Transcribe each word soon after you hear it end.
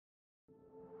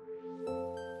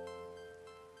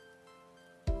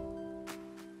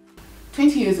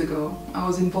20 years ago, I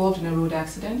was involved in a road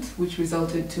accident which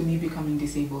resulted to me becoming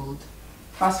disabled.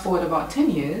 Fast forward about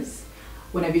 10 years,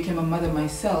 when I became a mother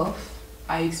myself,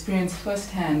 I experienced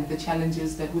firsthand the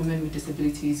challenges that women with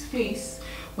disabilities face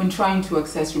when trying to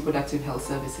access reproductive health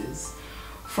services.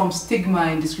 From stigma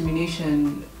and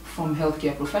discrimination from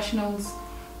healthcare professionals,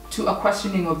 to a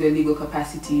questioning of their legal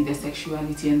capacity, their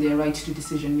sexuality, and their right to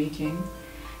decision making.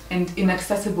 And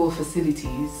inaccessible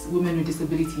facilities, women with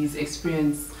disabilities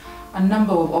experience a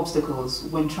number of obstacles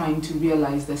when trying to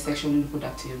realize their sexual and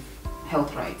reproductive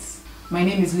health rights. My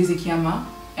name is Lizzie Kiama,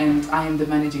 and I am the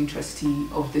Managing Trustee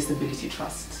of Disability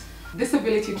Trust.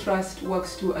 Disability Trust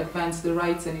works to advance the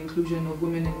rights and inclusion of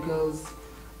women and girls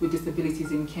with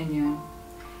disabilities in Kenya.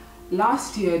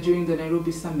 Last year, during the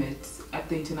Nairobi Summit at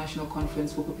the International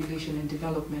Conference for Population and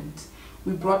Development,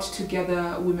 we brought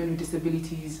together women with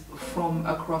disabilities from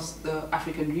across the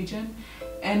African region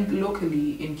and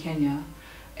locally in Kenya.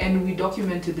 And we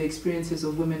documented the experiences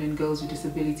of women and girls with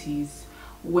disabilities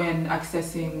when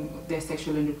accessing their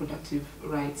sexual and reproductive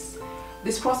rights.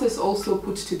 This process also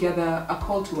puts together a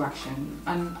call to action,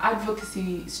 an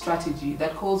advocacy strategy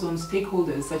that calls on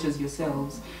stakeholders such as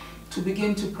yourselves to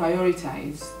begin to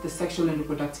prioritize the sexual and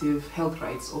reproductive health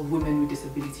rights of women with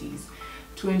disabilities,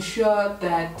 to ensure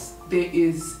that there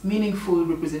is meaningful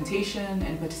representation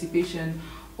and participation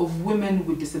of women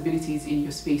with disabilities in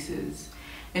your spaces,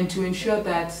 and to ensure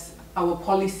that our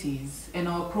policies and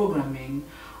our programming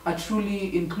are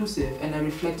truly inclusive and are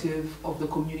reflective of the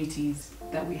communities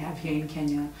that we have here in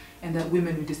Kenya, and that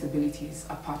women with disabilities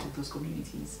are part of those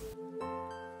communities.